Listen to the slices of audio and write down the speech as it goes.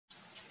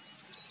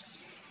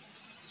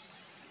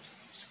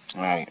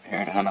Alright,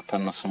 here to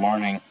Hennepin this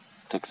morning.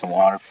 Dixon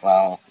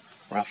Waterfowl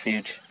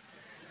Refuge.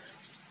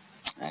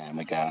 And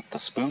we got the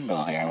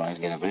spoonbill here. I wanted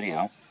to get a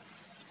video.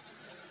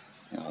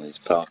 You know, these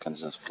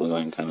pelicans just flew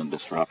in, kind of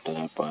disrupted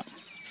it, but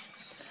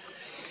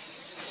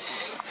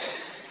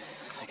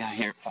I got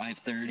here at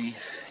 5:30.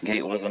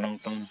 Gate wasn't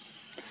open.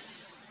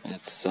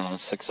 It's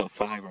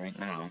 6:05 right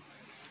now.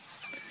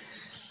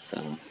 So,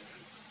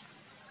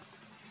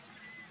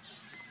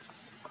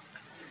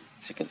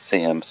 as you can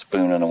see, I'm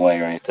spooning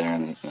away right there,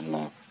 and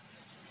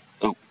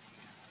oh,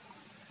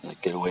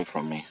 like, get away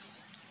from me.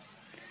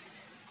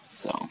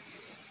 So,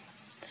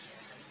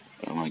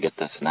 I'm gonna get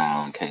this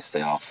now in case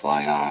they all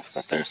fly off.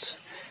 But there's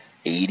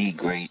 80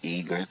 great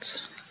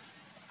egrets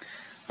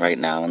right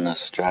now in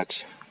this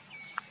stretch,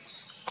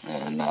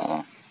 and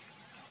of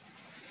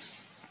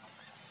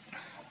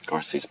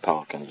course these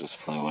pelicans just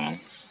flew in.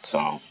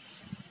 So,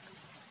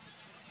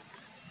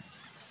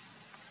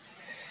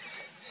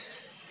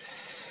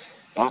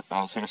 but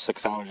I was here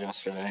 6 hours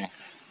yesterday,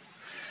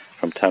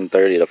 from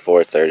 10:30 to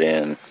 4:30,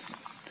 and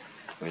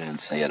we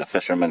didn't see it. A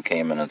fisherman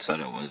came in and said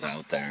it was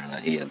out there,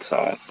 that he had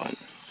saw it, but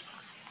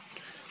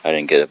I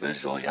didn't get a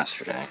visual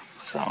yesterday.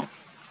 So,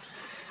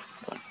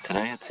 but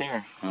today it's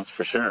here, that's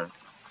for sure.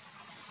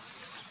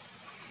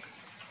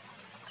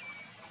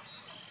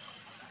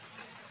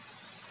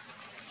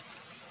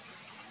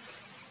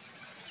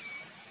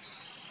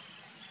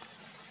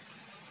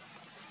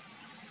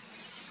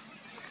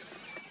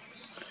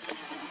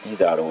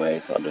 He's out of way,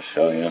 so I'll just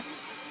show you. You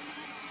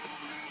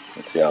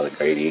can see all the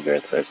great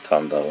egrets, there's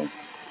tons of them.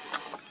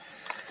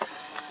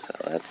 So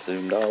that's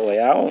zoomed all the way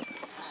out.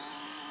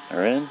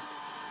 They're in.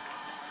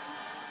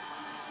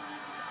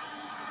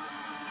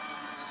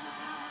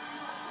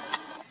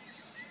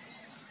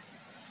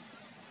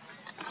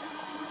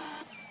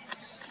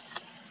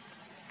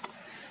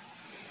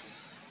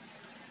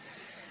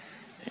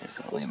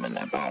 So I'll leave him in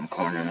that bottom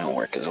corner and he'll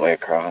work his way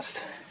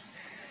across.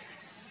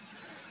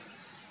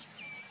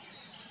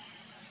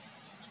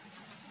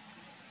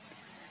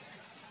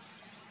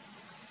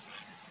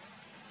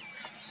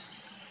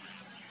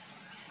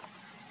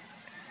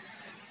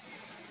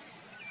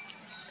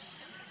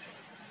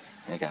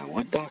 They got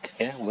wood duck,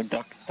 yeah, wood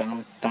duck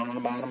down on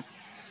the bottom.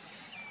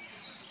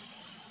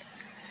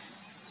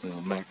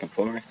 Move back and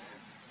forth.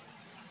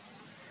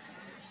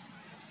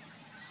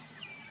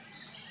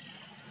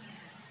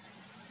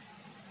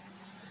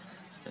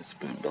 The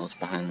spoonbill's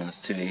behind those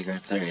two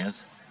egrets. There he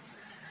is,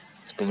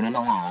 spooning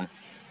along.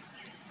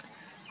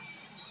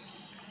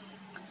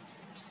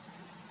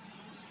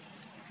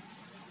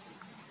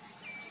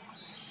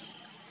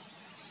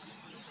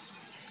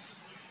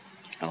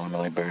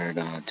 Illinois bird,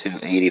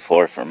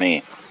 284 for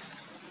me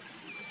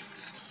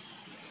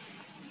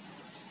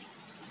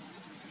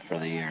for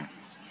the year.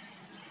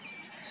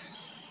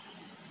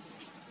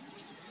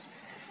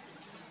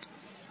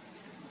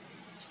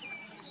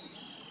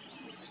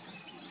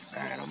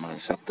 Alright, I'm going to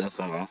shut this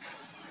off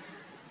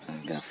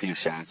and get a few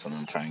shots and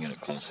then try and get a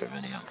closer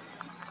video.